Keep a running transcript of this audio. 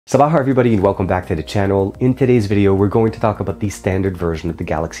Sabah everybody and welcome back to the channel. In today's video, we're going to talk about the standard version of the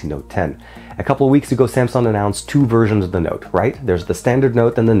Galaxy Note 10. A couple of weeks ago, Samsung announced two versions of the Note, right? There's the standard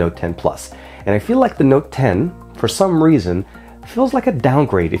Note and the Note 10 Plus. And I feel like the Note 10, for some reason, feels like a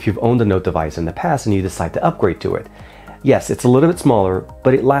downgrade if you've owned a Note device in the past and you decide to upgrade to it. Yes, it's a little bit smaller,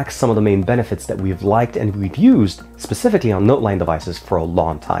 but it lacks some of the main benefits that we've liked and we've used specifically on Note line devices for a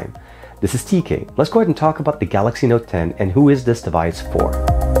long time. This is TK. Let's go ahead and talk about the Galaxy Note 10 and who is this device for.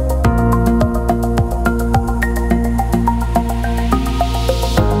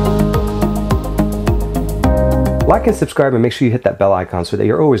 Like and subscribe and make sure you hit that bell icon so that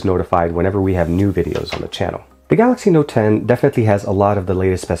you're always notified whenever we have new videos on the channel. The Galaxy Note 10 definitely has a lot of the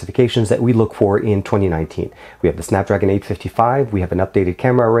latest specifications that we look for in 2019. We have the Snapdragon 855, we have an updated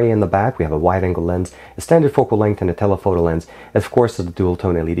camera array in the back, we have a wide-angle lens, a standard focal length and a telephoto lens, and of course the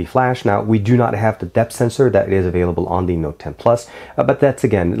dual-tone LED flash. Now, we do not have the depth sensor that is available on the Note 10 Plus, but that's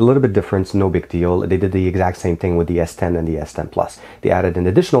again a little bit different, no big deal. They did the exact same thing with the S10 and the S10 Plus. They added an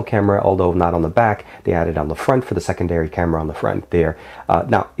additional camera, although not on the back, they added on the front for the secondary camera on the front there.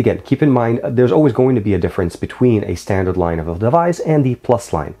 Now, again, keep in mind, there's always going to be a difference between a standard line of a device and the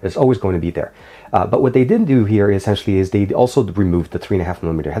Plus line. It's always going to be there. But what they didn't do here essentially is they also removed the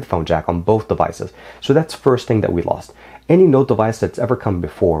 3.5mm headphone jack on both devices. So that's the first thing that we lost. Any Note device that's ever come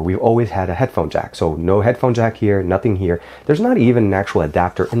before, we've always had a headphone jack. So no headphone jack here, nothing here. There's not even an actual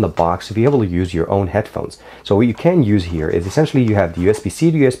adapter in the box to be able to use your own headphones. So what you can use here is essentially you have the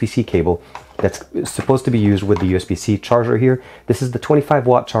USB-C to USB-C cable that's supposed to be used with the USB-C charger here. This is the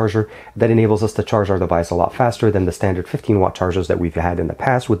 25-watt charger that enables us to charge our device a lot faster than the standard 15-watt chargers that we've had in the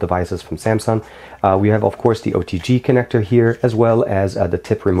past with devices from Samsung. We have, of course, the OTG connector here, as well as the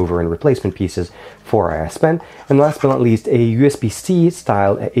tip remover and replacement pieces for our S Pen. And last but not least, a USB-C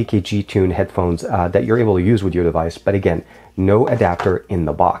style AKG tune headphones that you're able to use with your device. But again, no adapter in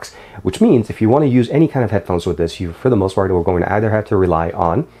the box, which means if you want to use any kind of headphones with this, you, for the most part, we're going to either have to rely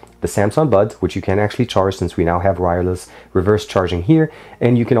on the Samsung Buds, which you can actually charge since we now have wireless reverse charging here,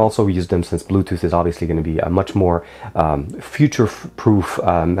 and you can also use them since Bluetooth is obviously going to be a much more future-proof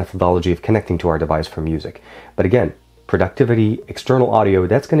methodology of connecting to our device for music. But again, productivity, external audio,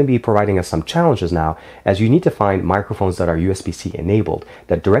 that's going to be providing us some challenges now, as you need to find microphones that are USB-C enabled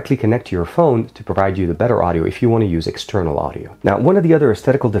that directly connect to your phone to provide you the better audio if you want to use external audio. Now, one of the other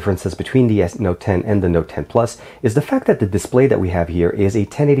aesthetical differences between the Note 10 and the Note 10 Plus is the fact that the display that we have here is a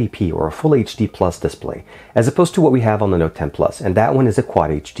 1080p or a Full HD Plus display, as opposed to what we have on the Note 10 Plus, and that one is a Quad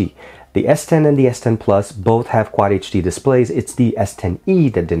HD. The S10 and the S10 Plus both have Quad HD displays. It's the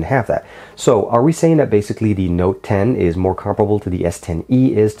S10e that didn't have that. So are we saying that basically the Note 10 is more comparable to the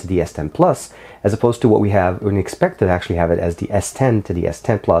S10e is to the S10 Plus, as opposed to what we have and expect to actually have it as the S10 to the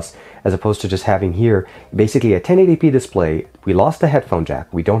S10 Plus, as opposed to just having here basically a 1080p display? We lost the headphone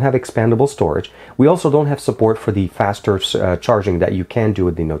jack. We don't have expandable storage. We also don't have support for the faster charging that you can do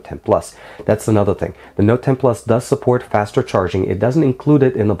with the Note 10 Plus. That's another thing. The Note 10 Plus does support faster charging. It doesn't include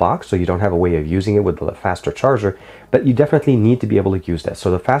it in the box, so you don't have a way of using it with the faster charger, but you definitely need to be able to use that.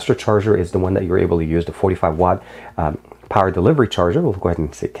 So the faster charger is the one that you're able to use, the 45-watt power delivery charger. We'll go ahead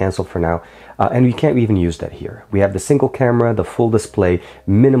and say cancel for now. And we can't even use that here. We have the single camera, the full display,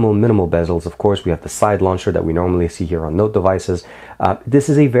 minimal bezels. Of course, we have the side launcher that we normally see here on Note devices. This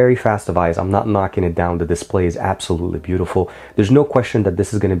is a very fast device. I'm not knocking it down. The display is absolutely beautiful. There's no question that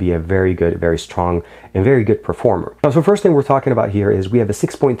this is going to be a very good, very strong, and very good performer. Now, so first thing we're talking about here is we have a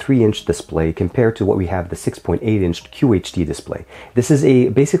 6.3-inch display compared to what we have the 6.8-inch QHD display. This is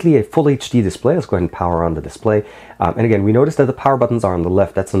basically a full HD display. Let's go ahead and power on the display. And again, we notice that the power buttons are on the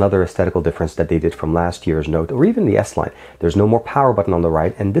left. That's another aesthetical difference that they did from last year's Note, or even the S line. There's no more power button on the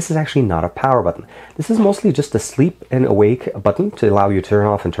right, and this is actually not a power button. This is mostly just a sleep and awake button to allow you to turn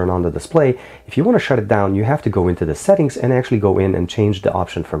off and turn on the display. If you want to shut it down, you have to go into the settings and actually go in and change the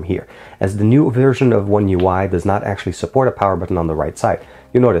option from here, as the new version of One UI does not actually support a power button on the right side.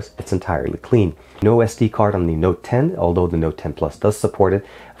 You'll notice it's entirely clean. No SD card on the Note 10, although the Note 10 Plus does support it.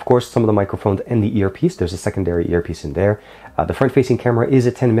 Of course, some of the microphones and the earpiece, there's a secondary earpiece in there. The front-facing camera is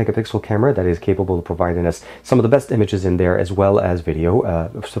a 10-megapixel camera that is capable of providing us some of the best images in there, as well as video.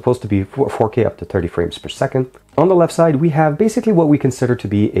 Supposed to be 4K up to 30 frames per second. On the left side, we have basically what we consider to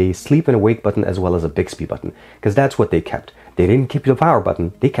be a sleep and awake button, as well as a Bixby button, because that's what they kept. They didn't keep the power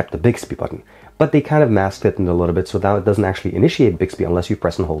button, they kept the Bixby button. But they kind of masked it in a little bit, so now it doesn't actually initiate Bixby unless you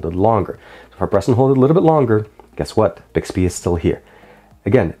press and hold it longer. So if I press and hold it a little bit longer, guess what? Bixby is still here.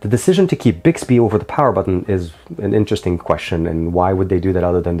 Again, the decision to keep Bixby over the power button is an interesting question, and why would they do that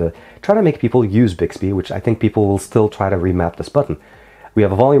other than to try to make people use Bixby, which I think people will still try to remap this button. We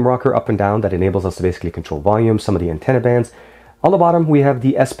have a volume rocker up and down that enables us to basically control volume, some of the antenna bands. On the bottom, we have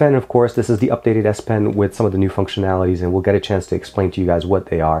the S Pen. Of course, this is the updated S Pen with some of the new functionalities, and we'll get a chance to explain to you guys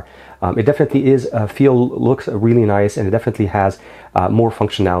what they are. It definitely looks really nice, and it definitely has more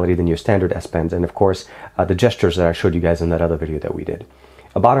functionality than your standard S Pens, and of course, the gestures that I showed you guys in that other video that we did.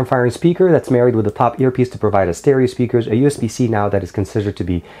 A bottom firing speaker that's married with a top earpiece to provide a stereo speakers, a USB-C now that is considered to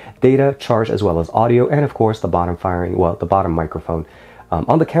be data, charge, as well as audio, and of course the bottom microphone.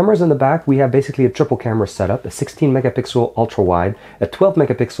 On the cameras in the back, we have basically a triple camera setup, a 16 megapixel ultra wide, a 12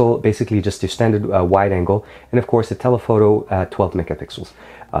 megapixel, basically just your standard wide angle, and of course a telephoto 12 megapixels.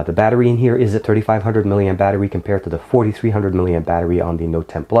 The battery in here is a 3500 milliamp battery compared to the 4300 milliamp battery on the Note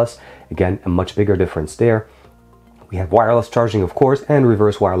 10 Plus. Again, a much bigger difference there. We have wireless charging, of course, and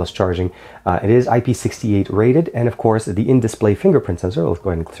reverse wireless charging. It is IP68 rated, and of course, the in-display fingerprint sensor, let's go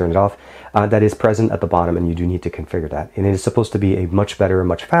ahead and turn it off, that is present at the bottom, and you do need to configure that. And it is supposed to be a much better,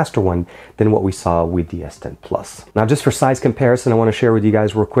 much faster one than what we saw with the S10 Plus. Now, just for size comparison, I want to share with you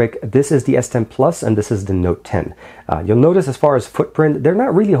guys real quick, this is the S10 Plus, and this is the Note 10. You'll notice as far as footprint, they're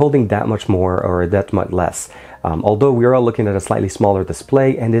not really holding that much more or that much less. Although we are all looking at a slightly smaller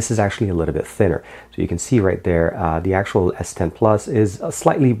display, and this is actually a little bit thinner. So you can see right there, the actual S10 Plus is a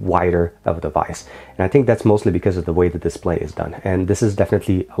slightly wider of a device. And I think that's mostly because of the way the display is done. And this is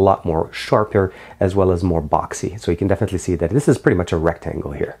definitely a lot more sharper as well as more boxy. So you can definitely see that this is pretty much a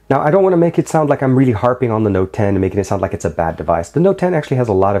rectangle here. Now, I don't want to make it sound like I'm really harping on the Note 10 and making it sound like it's a bad device. The Note 10 actually has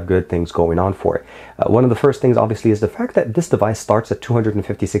a lot of good things going on for it. One of the first things, obviously, is the fact that this device starts at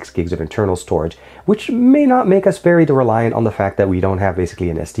 256 gigs of internal storage, which may not make us very reliant on the fact that we don't have basically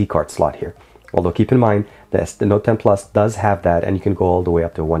an SD card slot here. Although keep in mind that the Note 10 Plus does have that, and you can go all the way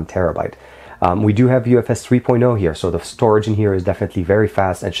up to 1 terabyte. We do have UFS 3.0 here, so the storage in here is definitely very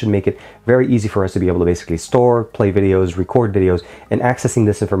fast and should make it very easy for us to be able to basically store, play videos, record videos, and accessing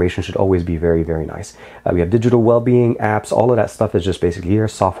this information should always be very, very nice. We have digital well-being, apps, all of that stuff is just basically here,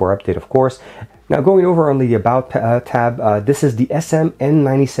 software update, of course. Now, going over on the About tab, this is the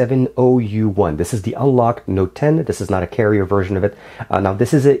SM-N97OU1. This is the unlocked Note 10. This is not a carrier version of it. Now,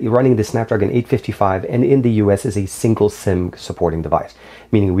 this is running the Snapdragon 855, and in the US is a single SIM supporting device,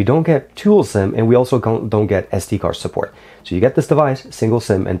 meaning we don't get dual SIM, and we also don't get SD card support. So you get this device, single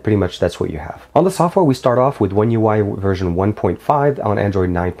SIM, and pretty much that's what you have. On the software, we start off with One UI version 1.5 on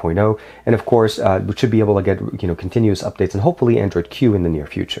Android 9.0, and of course, we should be able to get continuous updates and hopefully Android Q in the near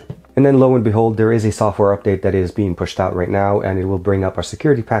future. And then lo and behold, there is a software update that is being pushed out right now, and it will bring up our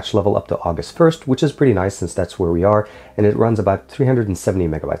security patch level up to August 1st, which is pretty nice since that's where we are, and it runs about 370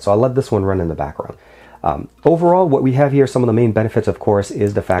 megabytes. So I'll let this one run in the background. Overall, what we have here, some of the main benefits, of course,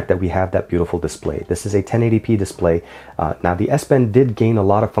 is the fact that we have that beautiful display. This is a 1080p display. Now, the S Pen did gain a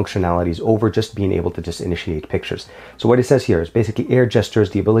lot of functionalities over just being able to just initiate pictures. So what it says here is basically air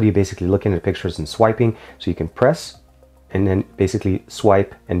gestures, the ability of basically looking at pictures and swiping. So you can press and then basically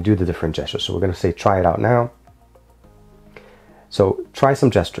swipe and do the different gestures. So we're going to say try it out now. So try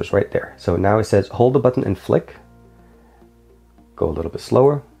some gestures right there. So now it says hold the button and flick. Go a little bit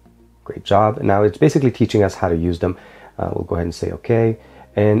slower. Great job. And now it's basically teaching us how to use them. We'll go ahead and say okay.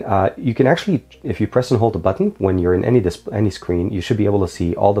 And you can actually, if you press and hold the button when you're in any screen, you should be able to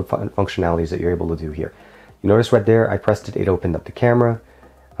see all the functionalities that you're able to do here. You notice right there, I pressed it, it opened up the camera.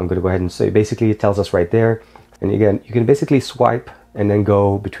 I'm going to go ahead and say, basically it tells us right there. And again, you can basically swipe and then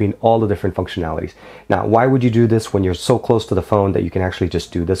go between all the different functionalities. Now, why would you do this when you're so close to the phone that you can actually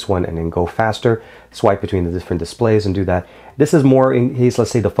just do this one and then go faster, swipe between the different displays and do that? This is more in case,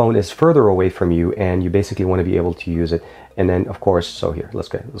 let's say the phone is further away from you and you basically want to be able to use it. And then of course, so here, let's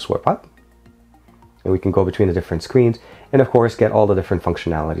swipe up. And we can go between the different screens and of course get all the different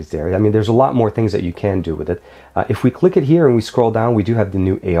functionalities there. I mean, there's a lot more things that you can do with it. If we click it here and we scroll down, we do have the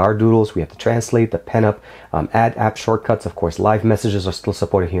new AR doodles. We have the translate, the pen up, add app shortcuts. Of course, live messages are still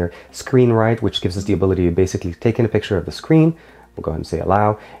supported here. Screen write, which gives us the ability to basically take in a picture of the screen. We'll go ahead and say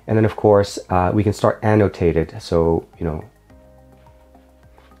allow. And then of course, we can start annotated. So,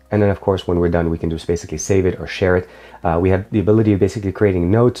 and then of course, when we're done, we can just basically save it or share it. We have the ability of basically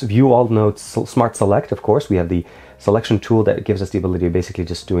creating notes, view all notes, smart select, of course. We have the selection tool that gives us the ability of basically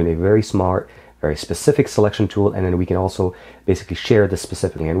just doing a very smart, very specific selection tool. And then we can also basically share this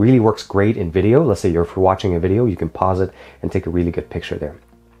specifically, and really works great in video. Let's say you're watching a video, you can pause it and take a really good picture there.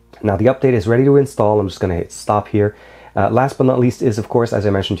 Now the update is ready to install. I'm just going to hit stop here. Last but not least is, of course, as I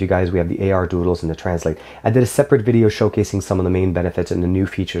mentioned to you guys, we have the AR doodles and the translate. I did a separate video showcasing some of the main benefits and the new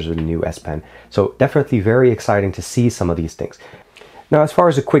features of the new S Pen. So definitely very exciting to see some of these things. Now, as far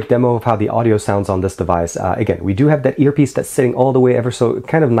as a quick demo of how the audio sounds on this device, again, we do have that earpiece that's sitting all the way ever so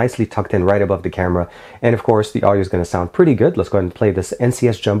kind of nicely tucked in right above the camera. And of course, the audio is going to sound pretty good. Let's go ahead and play this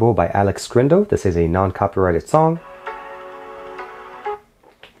NCS Jumbo by Alex Scrindo. This is a non-copyrighted song.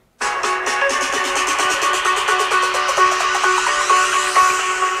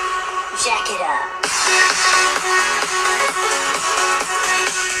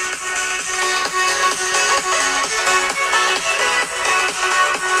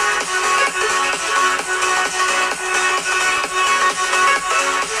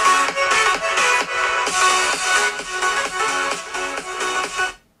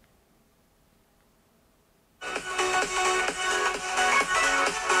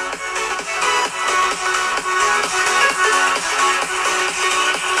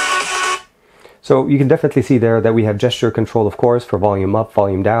 So you can definitely see there that we have gesture control, of course, for volume up,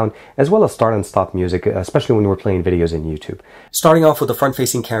 volume down, as well as start and stop music, especially when we're playing videos in YouTube. Starting off with the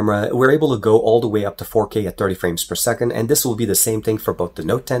front-facing camera, we're able to go all the way up to 4K at 30 frames per second, and this will be the same thing for both the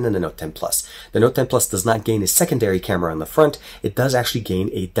Note 10 and the Note 10 Plus. The Note 10 Plus does not gain a secondary camera on the front. It does actually gain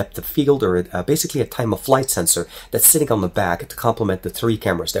a depth of field, or basically a time of flight sensor that's sitting on the back to complement the 3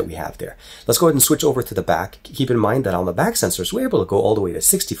 cameras that we have there. Let's go ahead and switch over to the back. Keep in mind that on the back sensors, we're able to go all the way to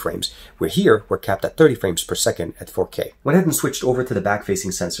 60 frames, where here, we're capped at 30 frames per second at 4K. Went ahead and switched over to the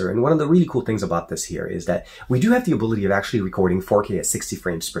back-facing sensor, and one of the really cool things about this here is that we do have the ability of actually recording 4K at 60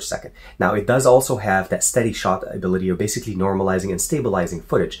 frames per second. Now, it does also have that steady shot ability of basically normalizing and stabilizing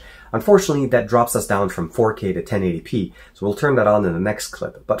footage. Unfortunately, that drops us down from 4K to 1080p, so we'll turn that on in the next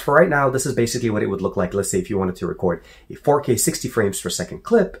clip. But for right now, this is basically what it would look like, let's say if you wanted to record a 4K 60 frames per second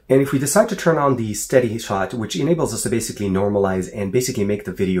clip. And if we decide to turn on the steady shot, which enables us to basically normalize and basically make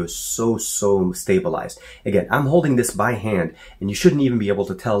the video so stabilized. Again, I'm holding this by hand, and you shouldn't even be able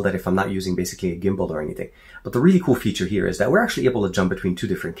to tell that if I'm not using basically a gimbal or anything. But the really cool feature here is that we're actually able to jump between 2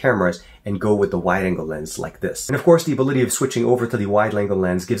 different cameras and go with the wide-angle lens like this. And of course, the ability of switching over to the wide-angle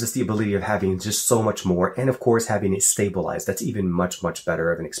lens gives us the ability of having just so much more, and of course having it stabilized. That's even much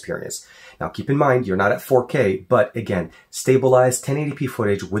better of an experience. Now keep in mind, you're not at 4K, but again, stabilized 1080p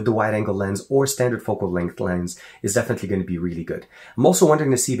footage with the wide-angle lens or standard focal length lens is definitely going to be really good. I'm also wondering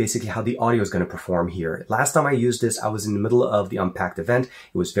to see basically how the audio is going to perform here. Last time I used this, I was in the middle of the Unpacked event.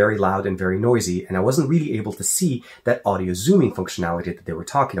 It was very loud and very noisy, and I wasn't really able to see that audio zooming functionality that they were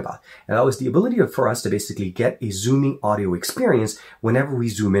talking about. And that was the ability for us to basically get a zooming audio experience whenever we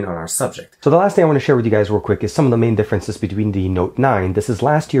zoom in on our subject. So the last thing I want to share with you guys real quick is some of the main differences between the Note 9. This is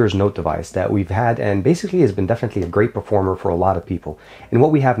last year's Note device that we've had, and basically has been definitely a great performer for a lot of people, and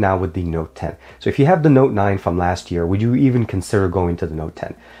what we have now with the Note 10. So if you have the Note 9 from last year, would you even consider going to the Note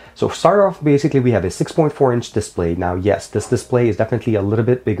 10? So start off, basically we have a 6.4-inch display. Now yes, this display is definitely a little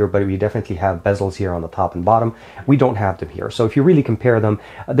bit bigger, but we definitely have bezels here on the top and bottom. We don't have them here. So if you really compare them,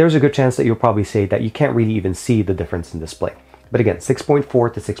 there's a good chance that you'll probably say that you can't really even see the difference in display. But again,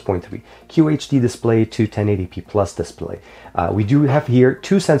 6.4 to 6.3, QHD display to 1080p plus display. We do have here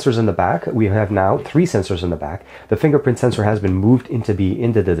 2 sensors in the back. We have now 3 sensors in the back. The fingerprint sensor has been moved into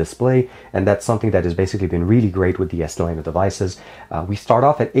the display, and that's something that has basically been really great with the S line of devices. We start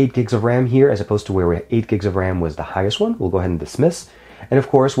off at 8 gigs of RAM here, as opposed to where 8 gigs of RAM was the highest one. We'll go ahead and dismiss. And of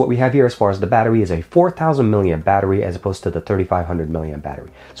course, what we have here as far as the battery is a 4,000 milliamp battery as opposed to the 3,500 milliamp battery.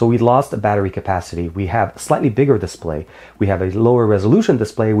 So we lost the battery capacity. We have a slightly bigger display. We have a lower resolution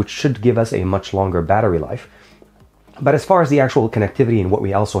display, which should give us a much longer battery life. But as far as the actual connectivity and what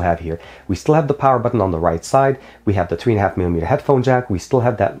we also have here, we still have the power button on the right side. We have the 3.5mm headphone jack. We still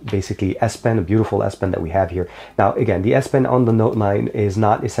have that basically S Pen, a beautiful S Pen that we have here. Now, again, the S Pen on the Note 9 is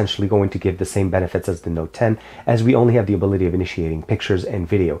not essentially going to give the same benefits as the Note 10, as we only have the ability of initiating pictures and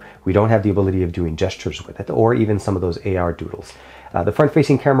video. We don't have the ability of doing gestures with it, or even some of those AR doodles. The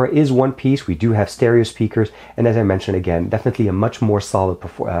front-facing camera is one piece. We do have stereo speakers, and as I mentioned again, definitely a much more solid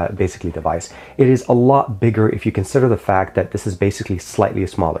basically device. It is a lot bigger if you consider the fact that this is basically slightly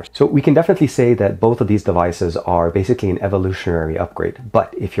smaller. So we can definitely say that both of these devices are basically an evolutionary upgrade.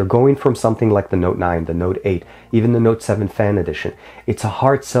 But if you're going from something like the Note 9, the Note 8, even the Note 7 Fan Edition, it's a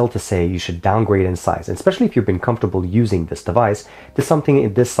hard sell to say you should downgrade in size, and especially if you've been comfortable using this device, to something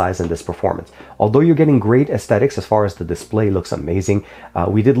in this size and this performance. Although you're getting great aesthetics as far as the display looks amazing,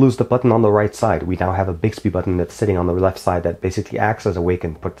 we did lose the button on the right side. We now have a Bixby button that's sitting on the left side that basically acts as a wake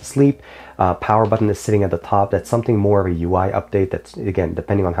and put to sleep. Power button is sitting at the top. That's something more of a UI update. That's, again,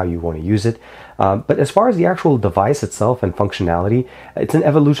 depending on how you want to use it. But as far as the actual device itself and functionality, it's an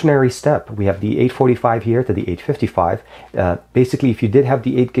evolutionary step. We have the 845 here to the 855. Basically, if you did have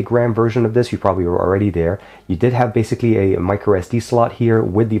the 8 gig RAM version of this, you probably were already there. You did have basically a micro SD slot here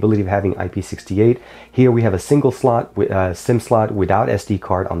with the ability of having IP68. Here we have a single slot, SIM slot without SD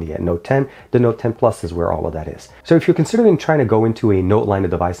card on the Note 10. The Note 10 Plus is where all of that is. So if you're considering trying to go into a Note line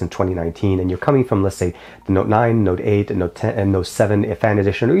of device in 2019, and you're coming from, let's say, the Note 9, Note 8, Note 10, and Note 7 Fan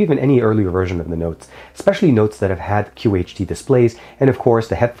Edition, or even any earlier version of the Notes, especially Notes that have had QHD displays, and of course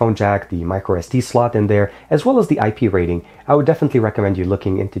the headphone jack, the micro SD slot in there, as well as the IP rating, I would definitely recommend you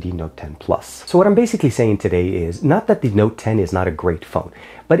looking into the Note 10 Plus. So what I'm basically saying today is not that the Note 10 is not a great phone,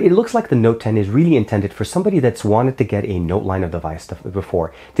 but it looks like the Note 10 is really intended for somebody that's wanted to get a Note line of device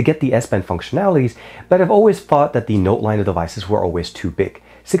before, to get the S Pen functionalities, but I've always thought that the Note line of devices were always too big.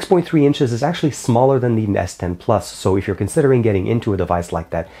 6.3 inches is actually smaller than the S10 Plus, so if you're considering getting into a device like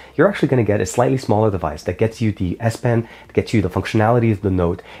that, you're actually going to get a slightly smaller device that gets you the S Pen, that gets you the functionality of the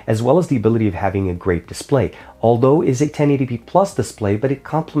Note, as well as the ability of having a great display. Although it is a 1080p plus display, but it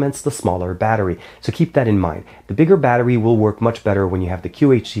complements the smaller battery, so keep that in mind. The bigger battery will work much better when you have the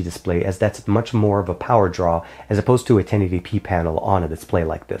QHD display, as that's much more of a power draw as opposed to a 1080p panel on a display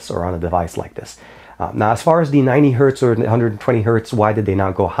like this or on a device like this. Now, as far as the 90 Hz or 120 Hz, why did they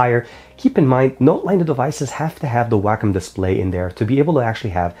not go higher? Keep in mind, Note line devices have to have the Wacom display in there to be able to actually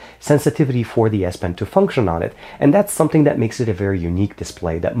have sensitivity for the S Pen to function on it. And that's something that makes it a very unique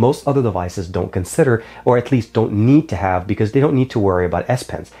display that most other devices don't consider, or at least don't need to have, because they don't need to worry about S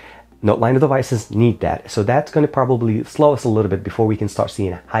Pens. Note line devices need that, so that's going to probably slow us a little bit before we can start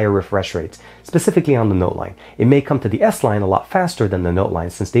seeing higher refresh rates, specifically on the Note line. It may come to the S line a lot faster than the Note line,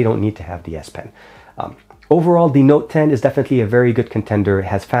 since they don't need to have the S Pen. Overall, the Note 10 is definitely a very good contender. It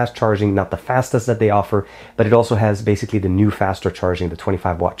has fast charging, not the fastest that they offer, but it also has basically the new faster charging, the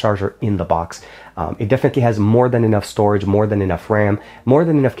 25-watt charger in the box. It definitely has more than enough storage, more than enough RAM, more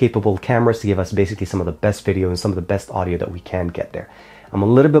than enough capable cameras to give us basically some of the best video and some of the best audio that we can get there. I'm a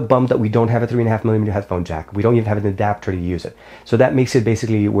little bit bummed that we don't have a 3.5mm headphone jack. We don't even have an adapter to use it. So that makes it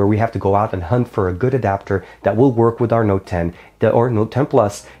basically where we have to go out and hunt for a good adapter that will work with our Note 10 or Note 10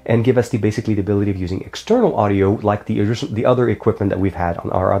 Plus and give us basically the ability of using external audio like the other equipment that we've had on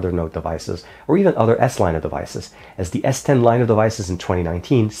our other Note devices, or even other S line of devices, as the S10 line of devices in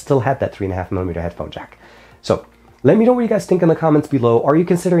 2019 still had that 3.5mm headphone jack. So let me know what you guys think in the comments below. Are you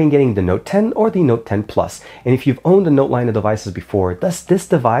considering getting the Note 10 or the Note 10 Plus? And if you've owned a Note line of devices before, does this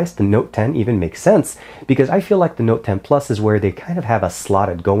device, the Note 10, even make sense? Because I feel like the Note 10 Plus is where they kind of have a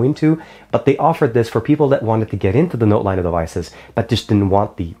slotted go into, but they offered this for people that wanted to get into the Note line of devices, but just didn't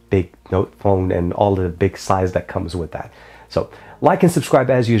want the big Note phone and all the big size that comes with that. So like and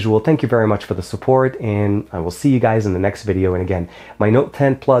subscribe as usual. Thank you very much for the support, and I will see you guys in the next video. And again, my Note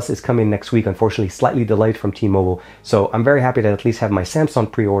 10 Plus is coming next week, unfortunately slightly delayed from T-Mobile, so I'm very happy to at least have my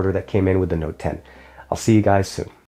Samsung pre-order that came in with the Note 10. I'll see you guys soon.